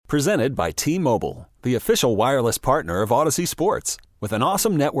Presented by T-Mobile, the official wireless partner of Odyssey Sports. With an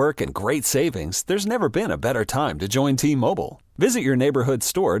awesome network and great savings, there's never been a better time to join T-Mobile. Visit your neighborhood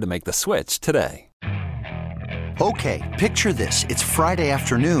store to make the switch today. Okay, picture this. It's Friday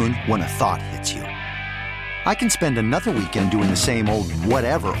afternoon when a thought hits you. I can spend another weekend doing the same old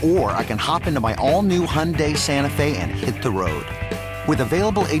whatever, or I can hop into my all-new Hyundai Santa Fe and hit the road. With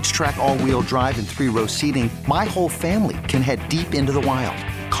available H-Track all-wheel drive and 3-row seating, my whole family can head deep into the wild.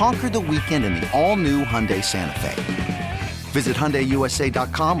 Conquer the weekend in the all-new Hyundai Santa Fe. Visit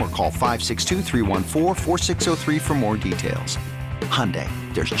HyundaiUSA.com or call 562-314-4603 for more details. Hyundai,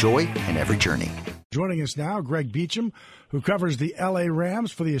 there's joy in every journey. Joining us now, Greg Beacham, who covers the L.A.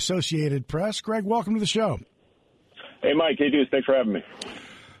 Rams for the Associated Press. Greg, welcome to the show. Hey, Mike. Hey, Deuce. Thanks for having me.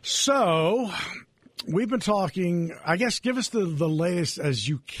 So, we've been talking, I guess, give us the latest as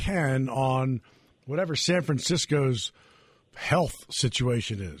you can on whatever San Francisco's health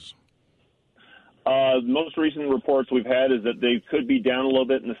situation is. Most recent reports we've had is that they could be down a little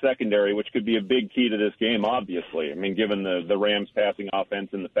bit in the secondary, which could be a big key to this game, obviously. I mean, given the Rams' passing offense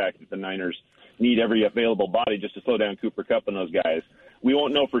and the fact that the Niners need every available body just to slow down Cooper Kupp and those guys. We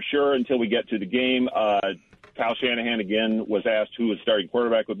won't know for sure until we get to the game. Kyle Shanahan, again, was asked who his starting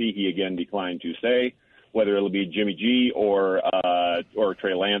quarterback would be. He, again, declined to say whether it'll be Jimmy G or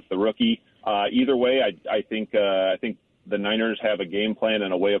Trey Lance, the rookie. Either way, I think the Niners have a game plan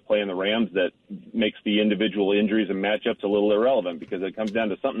and a way of playing the Rams that makes the individual injuries and matchups a little irrelevant because it comes down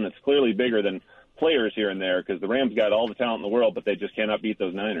to something that's clearly bigger than players here and there because the Rams got all the talent in the world, but they just cannot beat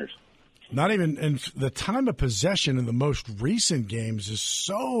those Niners. Not even – and the time of possession in the most recent games is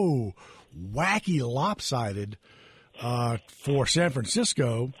so wacky lopsided for San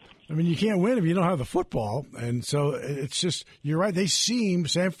Francisco. I mean, you can't win if you don't have the football. And so it's just – you're right.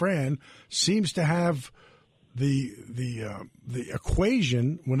 San Fran seems to have – the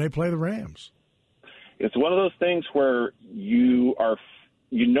equation when they play the Rams. It's one of those things where you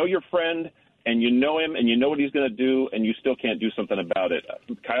know your friend and you know him and you know what he's going to do and you still can't do something about it.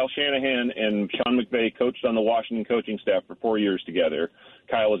 Kyle Shanahan and Sean McVay coached on the Washington coaching staff for 4 years together.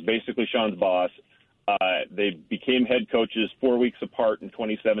 Kyle was basically Sean's boss. They became head coaches 4 weeks apart in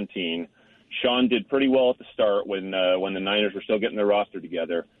 2017. Sean did pretty well at the start when the Niners were still getting their roster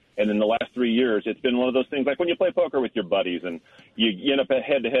together. And in the last 3 years, it's been one of those things like when you play poker with your buddies and you end up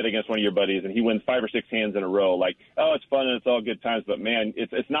head-to-head against one of your buddies and he wins 5 or 6 hands in a row. Like, oh, it's fun and it's all good times, but, man,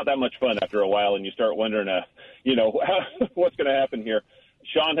 it's not that much fun after a while and you start wondering, what's going to happen here.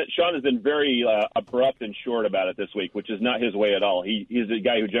 Sean has been very abrupt and short about it this week, which is not his way at all. He's a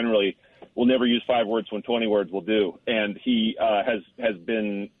guy who generally will never use 5 words when 20 words will do. And he has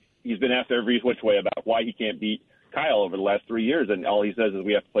been asked every which way about why he can't beat Kyle over the last 3 years, and all he says is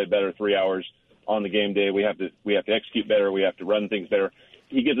we have to play better 3 hours on the game day. We have to execute better. We have to run things better.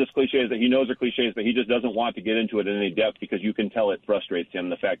 He gives us cliches that he knows are cliches, but he just doesn't want to get into it in any depth because you can tell it frustrates him,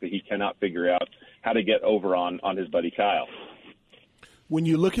 the fact that he cannot figure out how to get over on his buddy Kyle. When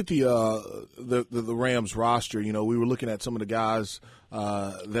you look at the Rams roster, we were looking at some of the guys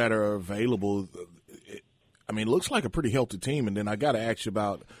that are available. It looks like a pretty healthy team, and then I got to ask you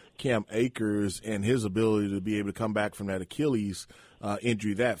about Cam Akers and his ability to be able to come back from that Achilles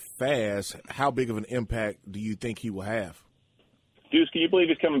injury that fast. How big of an impact do you think he will have? Deuce, can you believe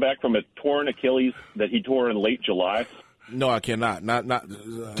he's coming back from a torn Achilles that he tore in late July? No, I cannot.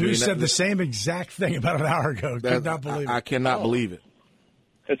 Deuce said the same exact thing about an hour ago. Could not believe it. I cannot believe it.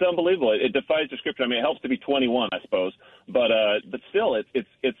 It's unbelievable. It defies description. It helps to be 21, I suppose, but still,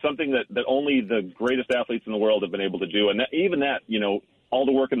 it's something that only the greatest athletes in the world have been able to do, and all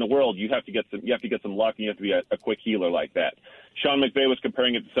the work in the world, you have to get some luck, and you have to be a quick healer like that. Sean McVay was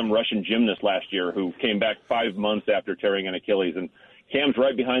comparing it to some Russian gymnast last year who came back 5 months after tearing an Achilles, and Cam's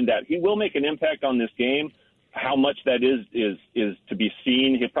right behind that. He will make an impact on this game. How much that is to be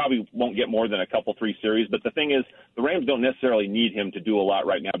seen. He probably won't get more than a couple, 3 series. But the thing is, the Rams don't necessarily need him to do a lot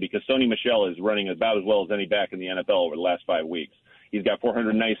right now because Sony Michel is running about as well as any back in the NFL over the last 5 weeks. He's got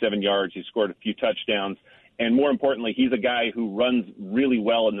 497 yards. He's scored a few touchdowns. And more importantly, he's a guy who runs really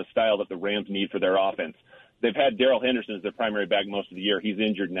well in the style that the Rams need for their offense. They've had Darrell Henderson as their primary back most of the year. He's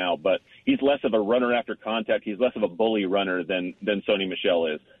injured now, but he's less of a runner after contact. He's less of a bully runner than Sony Michel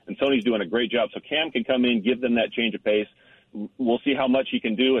is. And Sony's doing a great job. So Cam can come in, give them that change of pace. We'll see how much he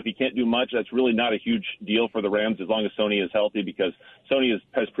can do. If he can't do much, that's really not a huge deal for the Rams as long as Sony is healthy because Sony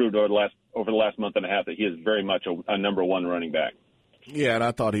has proved over the last month and a half that he is very much a number one running back. Yeah, and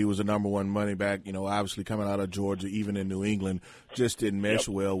I thought he was a number one running back, obviously coming out of Georgia, even in New England, just didn't mesh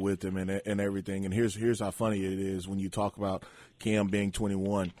well with him and everything. And here's how funny it is when you talk about Cam being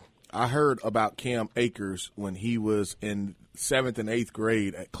 21. I heard about Cam Akers when he was in 7th and 8th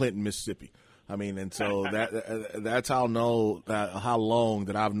grade at Clinton, Mississippi. I mean, and so that's how long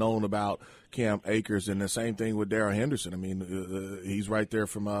that I've known about Cam Akers, and the same thing with Darrell Henderson. I mean, he's right there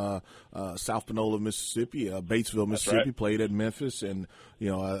from South Panola, Mississippi, Batesville, Mississippi. Right. Played at Memphis, and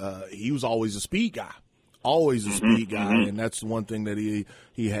he was always a speed guy. Always a speed guy, and that's one thing that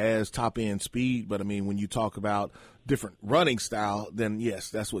he has, top end speed. But I mean, when you talk about different running style, then yes,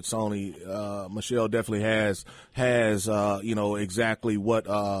 that's what Sony Michel definitely has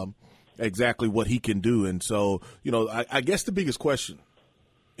exactly what he can do. And so, I guess the biggest question,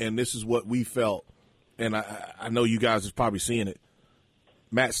 and this is what we felt, and I know you guys are probably seeing it,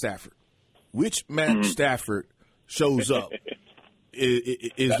 Matt Stafford. Which Matt Stafford shows up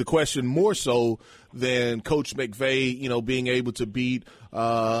is the question, more so than Coach McVay, being able to beat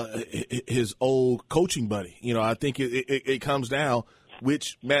his old coaching buddy. I think it comes down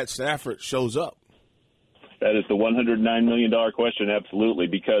which Matt Stafford shows up. That is the $109 million question, absolutely,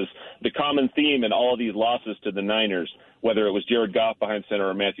 because the common theme in all of these losses to the Niners, whether it was Jared Goff behind center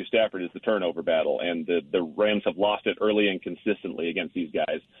or Matthew Stafford, is the turnover battle, and the Rams have lost it early and consistently against these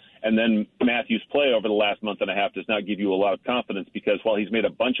guys. And then Matthew's play over the last month and a half does not give you a lot of confidence, because while he's made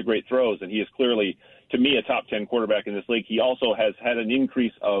a bunch of great throws, and he is clearly, to me, a top 10 quarterback in this league, he also has had an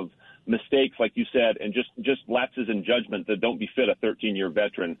increase of mistakes, like you said, and just lapses in judgment that don't befit a 13-year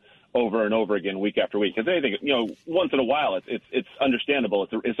veteran over and over again, week after week. Because anything, once in a while, it's understandable.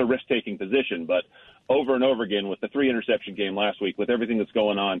 It's a risk-taking position, but over and over again, with the 3-interception game last week, with everything that's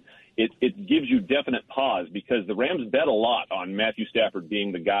going on, it gives you definite pause, because the Rams bet a lot on Matthew Stafford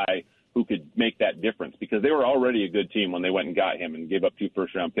being the guy who could make that difference, because they were already a good team when they went and got him and gave up 2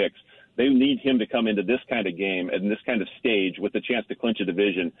 first-round picks. They need him to come into this kind of game and this kind of stage with the chance to clinch a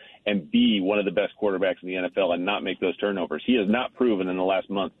division and be one of the best quarterbacks in the NFL and not make those turnovers. He has not proven in the last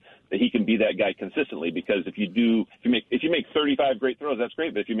month that he can be that guy consistently, because if you make 35 great throws, that's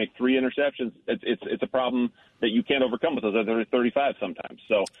great. But if you make 3 interceptions, it's a problem that you can't overcome with those other 35 sometimes.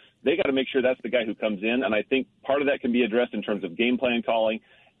 So they got to make sure that's the guy who comes in. And I think part of that can be addressed in terms of game plan calling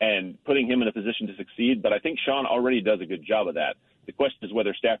and putting him in a position to succeed. But I think Sean already does a good job of that. The question is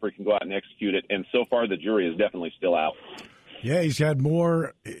whether Stafford can go out and execute it. And so far, the jury is definitely still out. Yeah, he's had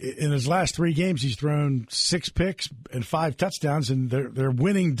more in his last 3 games. He's thrown 6 picks and 5 touchdowns, and they're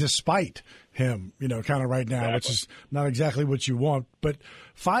winning despite him, kind of right now, exactly. Which is not exactly what you want. But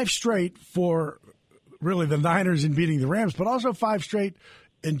 5 straight for really the Niners in beating the Rams, but also 5 straight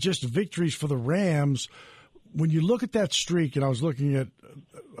in just victories for the Rams. When you look at that streak, and I was looking at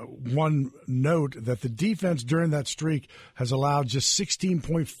one note that the defense during that streak has allowed just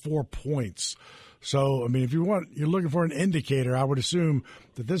 16.4 points. So, I mean, if you're looking for an indicator, I would assume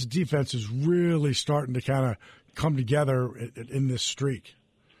that this defense is really starting to kind of come together in this streak.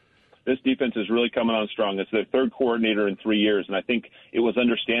 This defense is really coming on strong. It's their 3rd coordinator in 3 years, and I think it was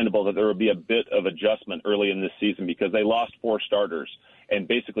understandable that there would be a bit of adjustment early in this season, because they lost 4 starters and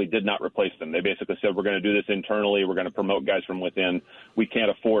basically did not replace them. They basically said, we're going to do this internally. We're going to promote guys from within. We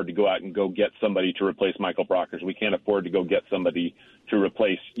can't afford to go out and go get somebody to replace Michael Brockers. We can't afford to go get somebody to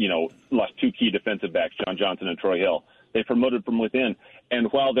replace, lost 2 key defensive backs, John Johnson and Troy Hill. They promoted from within.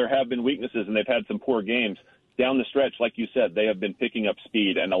 And while there have been weaknesses and they've had some poor games, down the stretch, like you said, they have been picking up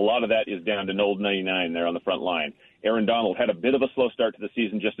speed, and a lot of that is down to Nold 99 there on the front line. Aaron Donald had a bit of a slow start to the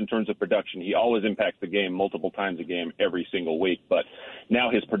season just in terms of production. He always impacts the game multiple times a game every single week, but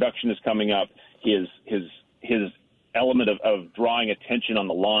now his production is coming up. His element of drawing attention on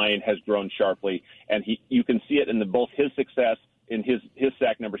the line has grown sharply, and you can see it in both his success in his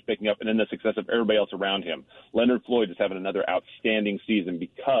sack numbers picking up and in the success of everybody else around him. Leonard Floyd is having another outstanding season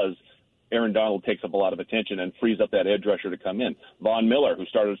because Aaron Donald takes up a lot of attention and frees up that edge rusher to come in. Von Miller, who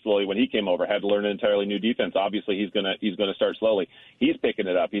started slowly when he came over, had to learn an entirely new defense. Obviously, he's gonna start slowly. He's picking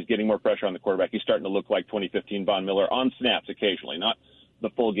it up. He's getting more pressure on the quarterback. He's starting to look like 2015 Von Miller on snaps occasionally, not the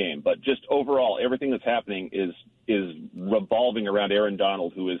full game. But just overall, everything that's happening is revolving around Aaron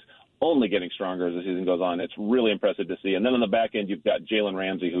Donald, who is only getting stronger as the season goes on. It's really impressive to see. And then on the back end, you've got Jalen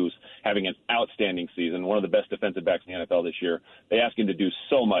Ramsey, who's having an outstanding season, one of the best defensive backs in the NFL this year. They ask him to do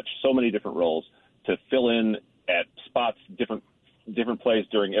so much, so many different roles, to fill in at spots, different plays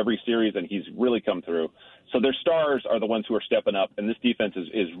during every series, and he's really come through. So their stars are the ones who are stepping up, and this defense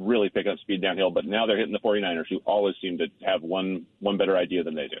is really picking up speed downhill. But now they're hitting the 49ers, who always seem to have one better idea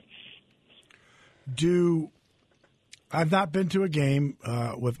than they do. I've not been to a game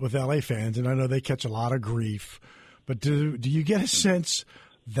with LA fans, and I know they catch a lot of grief. But do you get a sense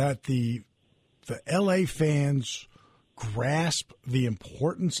that the LA fans grasp the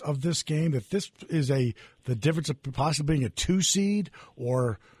importance of this game? That this is the difference of possibly being a 2 seed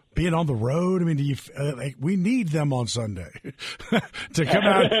or being on the road? I mean, we need them on Sunday to come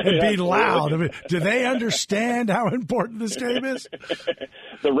out and be loud. I mean, do they understand how important this game is?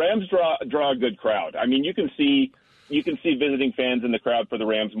 The Rams draw a good crowd. I mean, you can see visiting fans in the crowd for the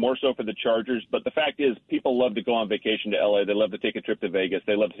Rams, more so for the Chargers. But the fact is, people love to go on vacation to L.A. They love to take a trip to Vegas.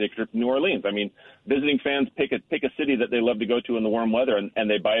 They love to take a trip to New Orleans. I mean, visiting fans pick a city that they love to go to in the warm weather, and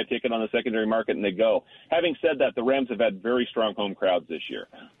they buy a ticket on the secondary market and they go. Having said that, the Rams have had very strong home crowds this year.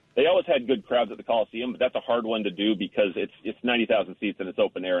 They always had good crowds at the Coliseum, but that's a hard one to do because it's 90,000 seats and it's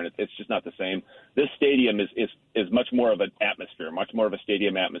open air, and it's just not the same. This stadium is much more of an atmosphere, much more of a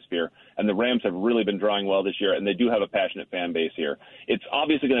stadium atmosphere, and the Rams have really been drawing well this year, and they do have a passionate fan base here. It's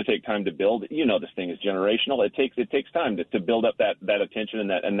obviously going to take time to build. You know, this thing is generational. It takes time to build up that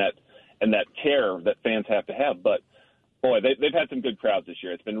attention and that care that fans have to have, but. Boy, they've had some good crowds this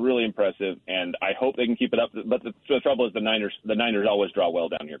year. It's been really impressive, and I hope they can keep it up. But the trouble is the Niners always draw well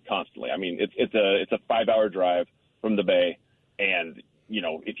down here constantly. I mean, it's a 5-hour drive from the Bay, and you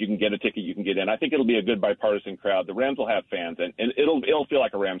know, if you can get a ticket, you can get in. I think it'll be a good bipartisan crowd. The Rams will have fans, and it'll feel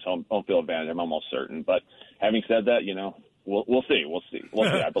like a Rams home field advantage. I'm almost certain. But having said that, you know, we'll see.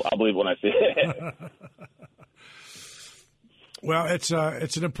 I'll believe when I see it. Well, it's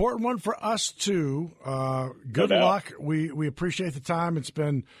an important one for us too. Good luck. We appreciate the time. It's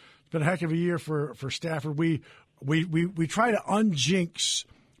been a heck of a year for Stafford. We try to unjinx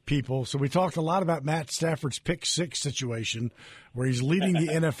people. So we talked a lot about Matt Stafford's pick 6 situation, where he's leading the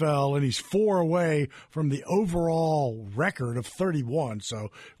NFL and he's 4 away from the overall record of 31. So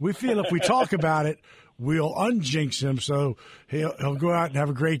we feel if we talk about it, we'll unjinx him. So he'll go out and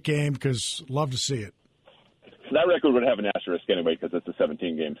have a great game because love to see it. That record would have an asterisk anyway because it's a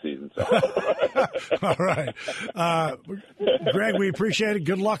 17-game season. So. All right. Greg, we appreciate it.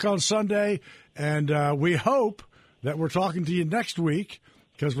 Good luck on Sunday. And we hope that we're talking to you next week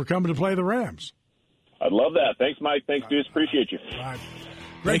because we're coming to play the Rams. I'd love that. Thanks, Mike. Thanks, Deuce. Appreciate you. All right.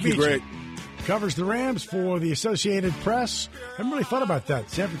 Thank you, Greg. Covers the Rams for the Associated Press. I haven't really thought about that.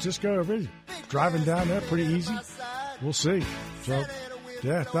 San Francisco, everybody driving down there, pretty easy. We'll see. So,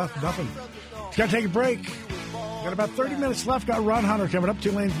 yeah, nothing. Got to take a break. Got about 30 minutes left. Got Ron Hunter coming up.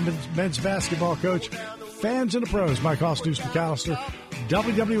 Tulane men's basketball coach. Fans and the pros. Mike Hoss, Deuce McAllister.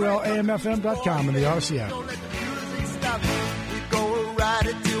 WWLAMFM.com and the Odyssey app.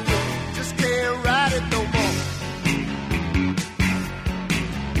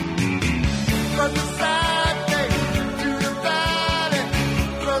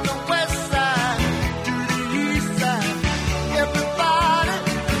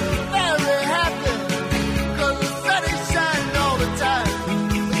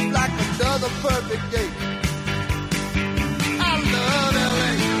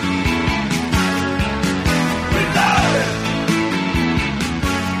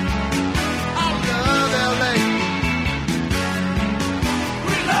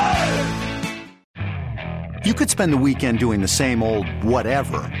 You could spend the weekend doing the same old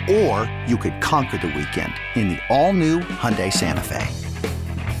whatever, or you could conquer the weekend in the all-new Hyundai Santa Fe.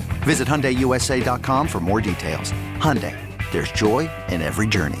 Visit HyundaiUSA.com for more details. Hyundai, there's joy in every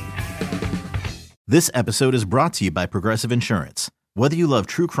journey. This episode is brought to you by Progressive Insurance. Whether you love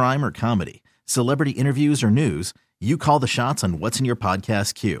true crime or comedy, celebrity interviews or news, you call the shots on what's in your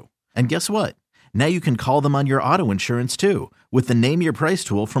podcast queue. And guess what? Now you can call them on your auto insurance too with the Name Your Price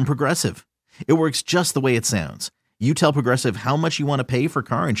tool from Progressive. It works just the way it sounds. You tell Progressive how much you want to pay for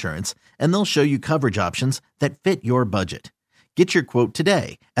car insurance, and they'll show you coverage options that fit your budget. Get your quote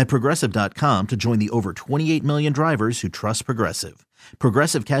today at Progressive.com to join the over 28 million drivers who trust Progressive.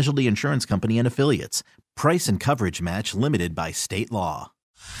 Progressive Casualty Insurance Company and Affiliates. Price and coverage match limited by state law.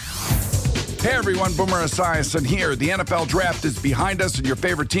 Hey everyone, Boomer Esiason here. The NFL Draft is behind us and your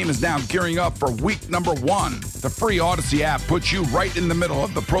favorite team is now gearing up for week number 1. The free Odyssey app puts you right in the middle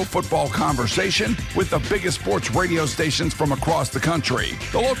of the pro football conversation with the biggest sports radio stations from across the country.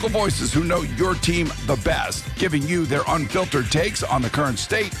 The local voices who know your team the best, giving you their unfiltered takes on the current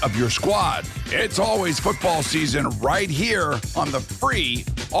state of your squad. It's always football season right here on the free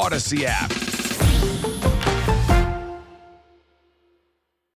Odyssey app.